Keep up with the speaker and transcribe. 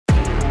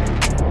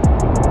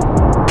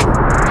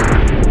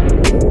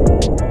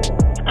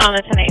on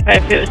the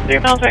 1085. It was 3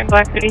 miles wearing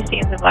black hoodie,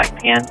 jeans, and black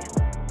pants.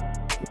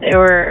 They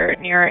were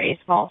near a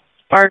small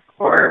Spark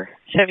or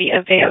Chevy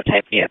Aveo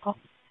type vehicle.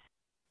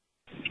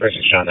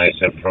 26 John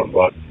 97 front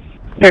block.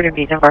 3rd and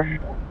B, 10-4.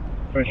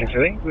 26, I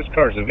think this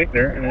car is a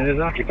Victor and it is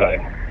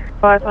occupied.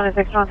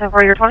 26 John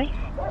 10-4, you're 20?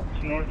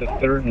 It's north of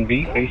 3rd and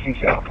B facing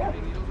south.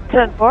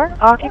 10-4,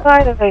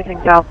 occupied and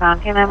facing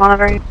southbound. Can I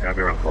monitor you?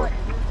 Copy, around 4.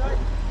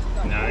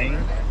 9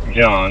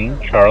 John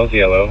Charles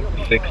Yellow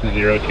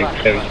 602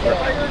 Chevy Spark.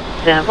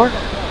 10-4.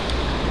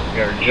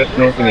 We are just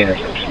north of the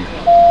intersection.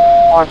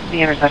 North of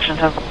the intersection,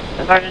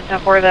 10-4. Sergeant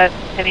 10-4, that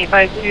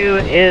 10852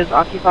 is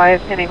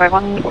occupied.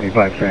 10851.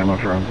 25 Sam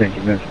from thank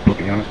you, Vince. Put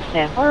me on it.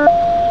 10-4.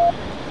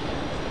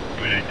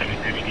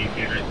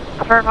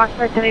 Affirm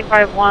occupied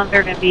 10851,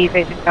 3rd and B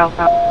facing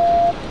southbound.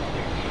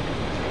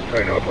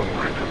 Sorry, no,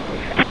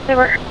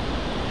 10-4.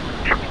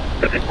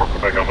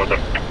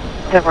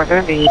 10-4, 3rd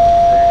and B.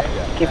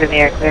 Keeping the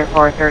air clear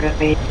for 3rd and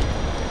B.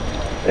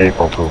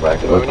 April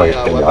pullback. It looks like it's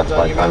going to be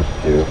occupied times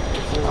 2.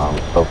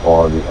 So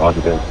far, the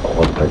occupants don't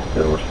look like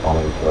they're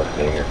responding to us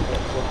being here.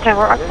 10-4,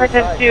 occupied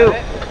times 2.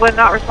 When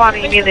not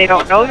responding, you mean they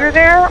don't know you're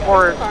there,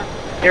 or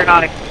they're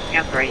not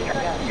answering you?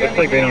 Looks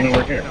like they don't know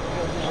we're here.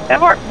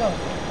 10-4.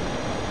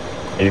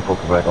 84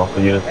 Quebec. Also,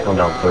 units come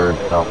down 3rd,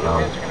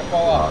 southbound.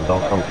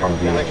 Don't come from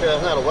the...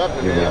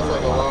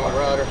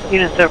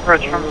 Units to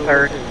approach from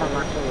 3rd.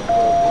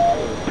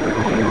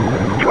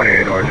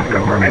 28 hours is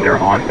confirming they're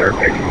on 3rd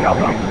facing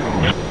southbound.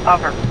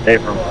 Over.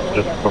 April,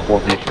 just before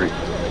B Street.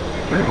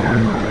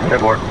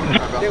 10-4.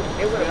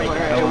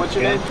 What's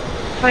your name?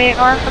 28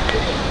 hours.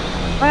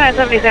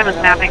 2977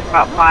 is mapping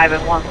about 5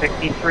 and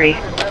 163.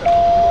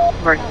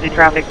 Emergency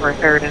traffic for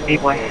 3rd and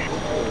B-Boy.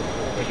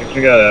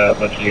 We got a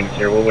bunch of units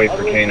here. We'll wait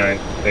for canines.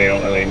 They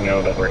don't really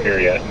know that we're here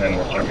yet, and then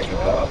we'll start making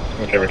calls.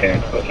 Whichever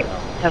canine's closer.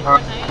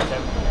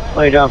 10-4.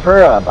 Well, John,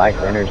 for bike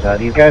runners,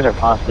 these guys are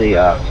possibly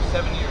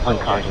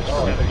unconscious.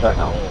 Is that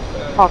no?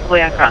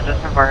 Possibly unconscious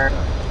and for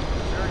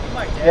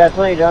Yeah,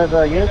 20 John,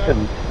 units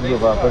can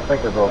move up. Looks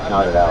like they're both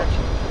nodded out.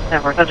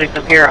 10-4. Subjects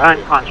appear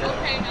unconscious.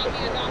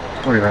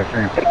 25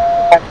 Sam.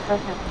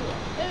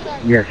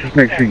 Yes, just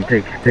make sure you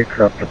take your sticks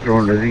up to throw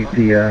underneath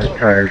the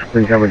tires.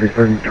 Please have it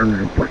doesn't turn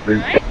into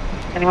pursuit.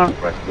 Anyone?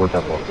 Right, we're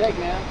 10-4.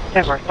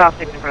 10-4. Stop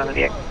sticks in front of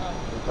the vehicle.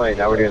 20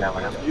 John, we're doing that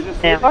one now.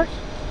 10-4.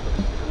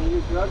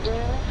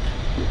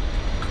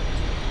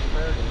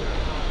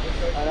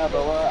 I know,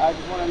 but I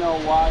just want to know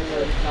why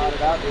you're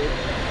nodded out, dude.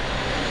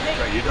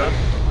 Are you done?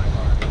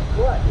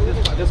 What?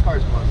 This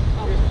car's closed.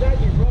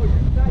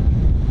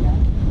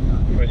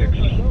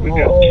 We've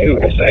got 2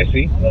 SIC.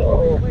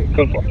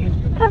 Code 4.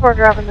 10-4,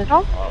 dropping the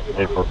call.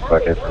 April,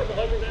 Quebec, April.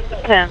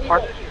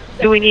 10-4.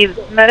 Do we need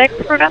medics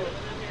for them?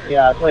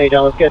 Yeah, 20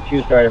 John, let's get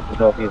 2 started for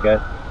both of you guys.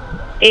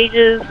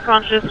 Ages,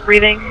 conscious,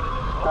 breathing.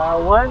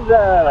 One's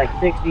like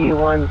 60,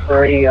 one's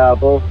 30,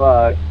 both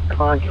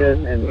conscious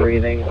and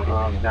breathing,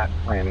 not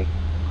clammy.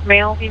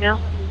 Male, female.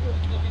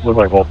 Look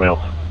like both males.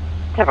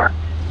 10-4.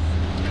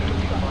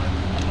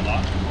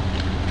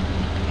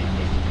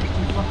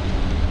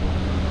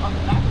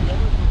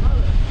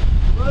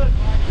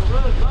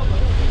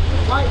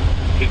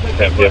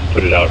 Yeah,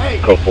 put it out.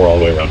 Code 4 all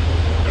the way around.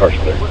 Car's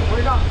clear.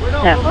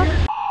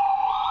 10-4.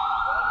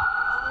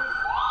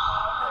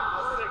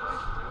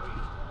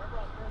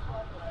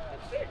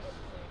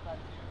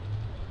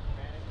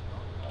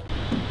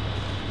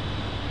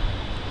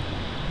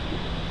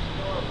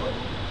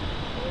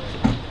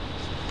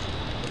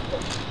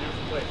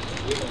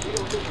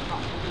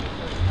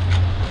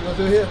 You go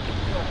through here?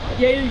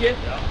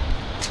 Yeah.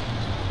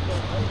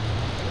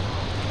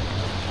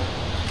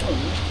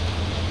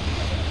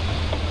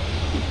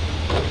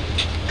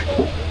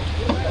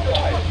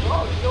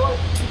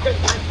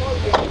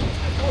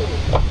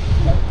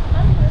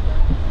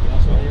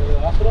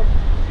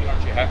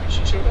 Aren't you happy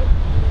she showed up?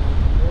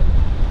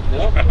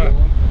 No.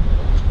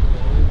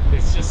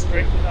 It's just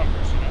straight the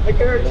numbers, you know? Hey,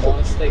 Kurt. You want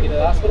us to take you to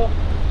the hospital?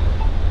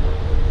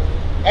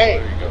 Hey.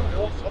 There you go.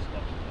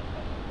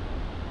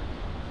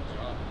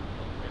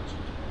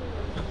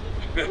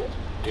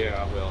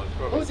 Yeah, well, it's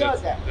probably... Who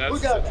does that? Who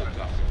does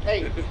that? Hey.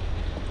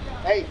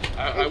 Hey. I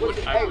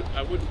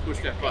wouldn't push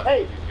that button.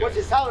 Hey, what's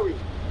your salary?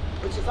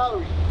 What's your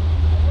salary?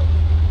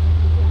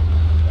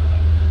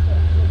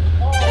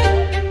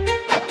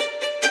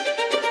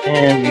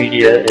 And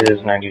media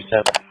is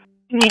 97.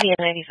 Media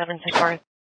 97, 6